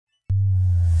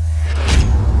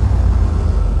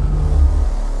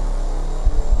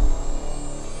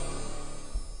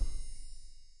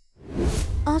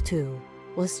Atu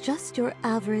was just your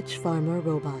average farmer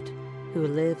robot who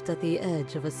lived at the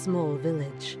edge of a small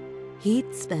village.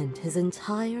 He'd spent his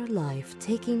entire life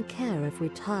taking care of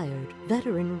retired,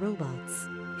 veteran robots.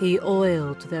 He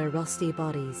oiled their rusty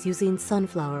bodies using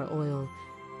sunflower oil,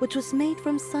 which was made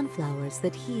from sunflowers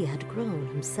that he had grown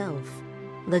himself.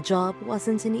 The job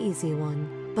wasn't an easy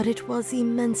one, but it was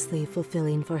immensely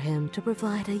fulfilling for him to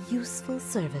provide a useful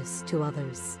service to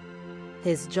others.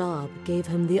 His job gave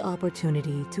him the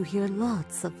opportunity to hear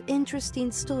lots of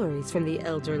interesting stories from the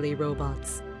elderly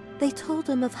robots. They told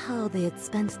him of how they had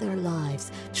spent their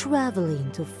lives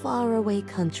traveling to faraway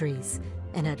countries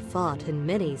and had fought in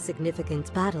many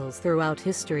significant battles throughout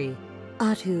history.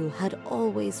 Atu had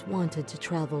always wanted to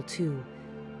travel too,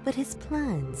 but his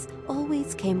plans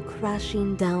always came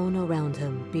crashing down around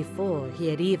him before he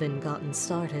had even gotten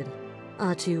started.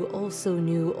 Atu also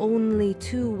knew only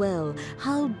too well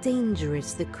how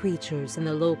dangerous the creatures in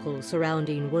the local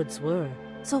surrounding woods were.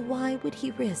 So why would he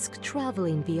risk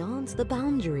traveling beyond the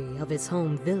boundary of his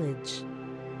home village?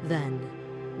 Then,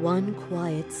 one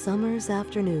quiet summer's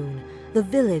afternoon, the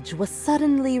village was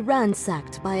suddenly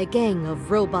ransacked by a gang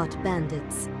of robot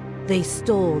bandits. They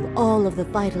stole all of the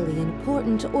vitally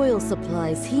important oil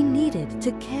supplies he needed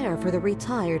to care for the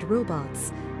retired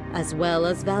robots, as well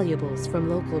as valuables from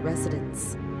local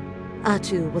residents.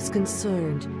 Atu was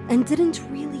concerned and didn't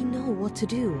really know what to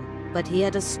do, but he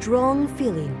had a strong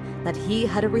feeling that he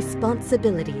had a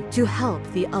responsibility to help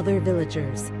the other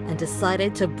villagers and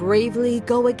decided to bravely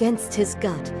go against his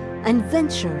gut and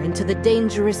venture into the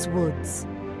dangerous woods.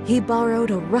 He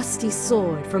borrowed a rusty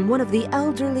sword from one of the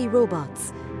elderly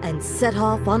robots and set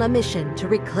off on a mission to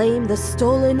reclaim the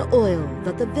stolen oil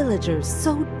that the villagers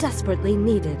so desperately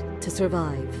needed to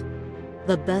survive.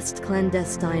 The best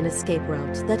clandestine escape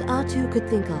route that Atu could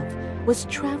think of was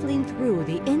traveling through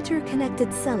the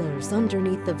interconnected cellars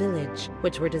underneath the village,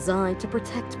 which were designed to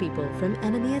protect people from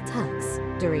enemy attacks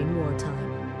during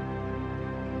wartime.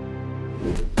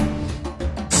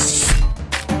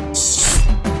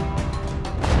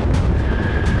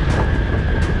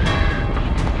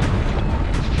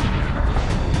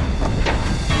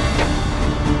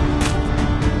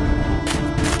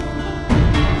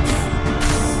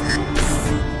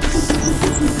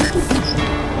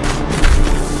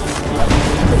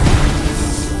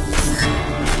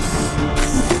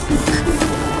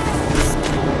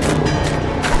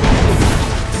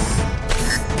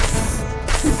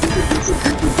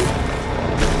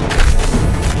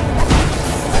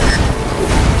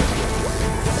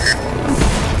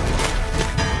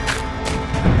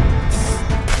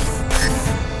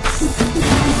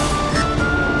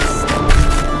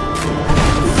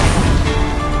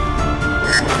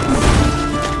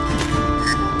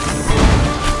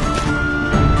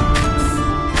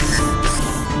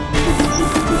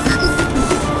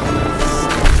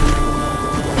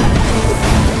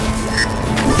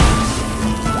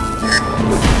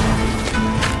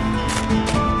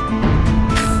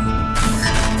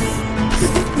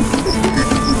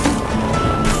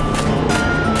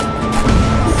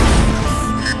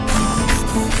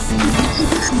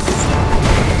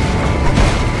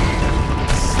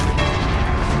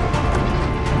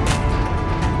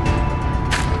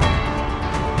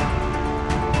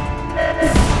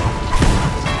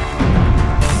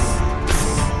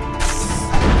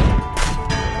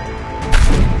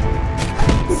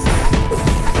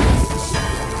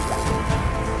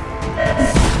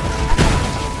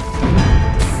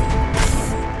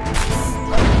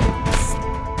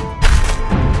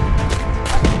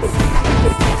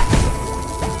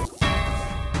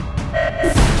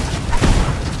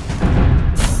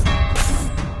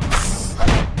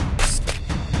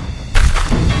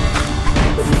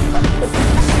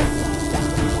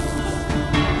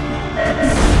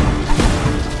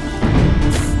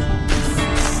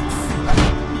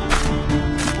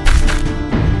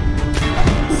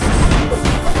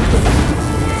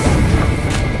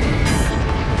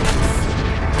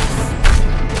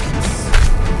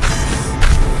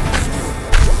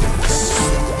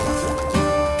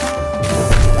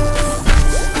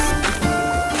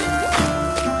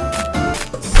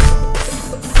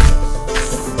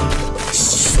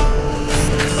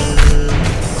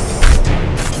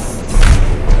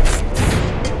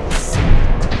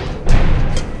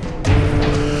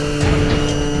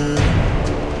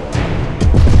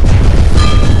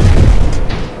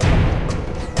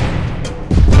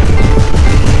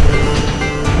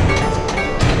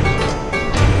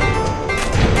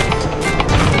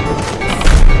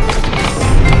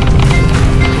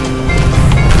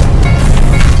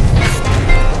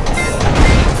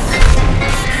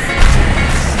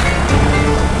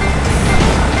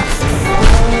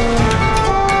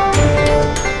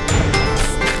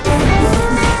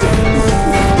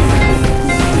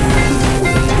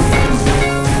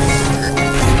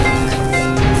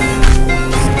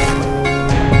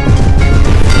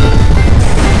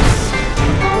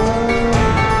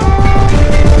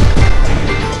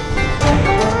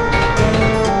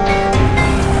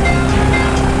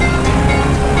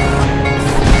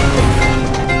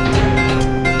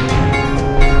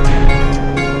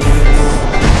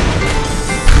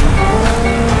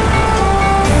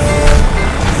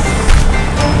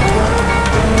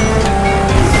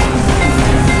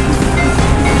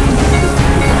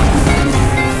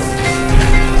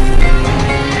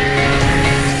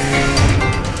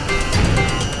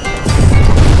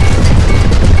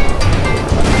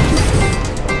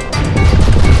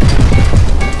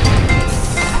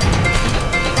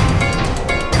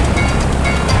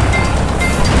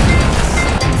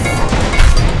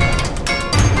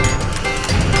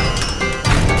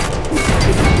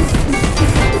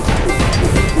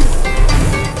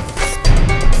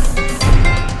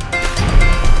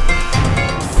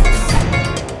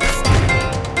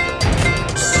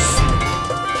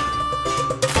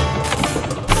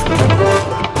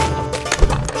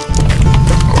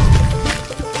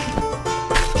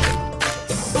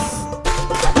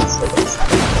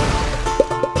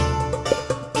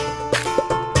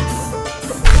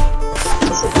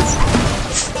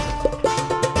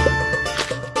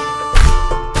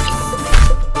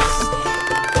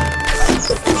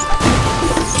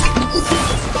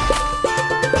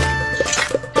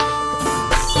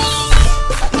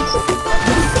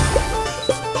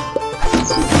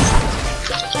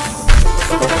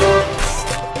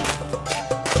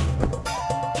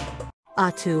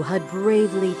 Atu had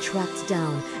bravely tracked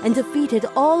down and defeated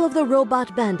all of the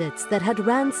robot bandits that had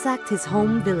ransacked his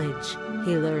home village.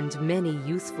 He learned many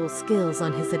useful skills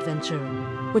on his adventure,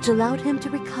 which allowed him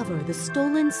to recover the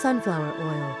stolen sunflower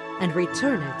oil and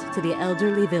return it to the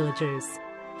elderly villagers.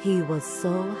 He was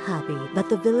so happy that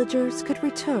the villagers could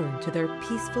return to their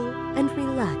peaceful and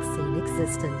relaxing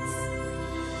existence.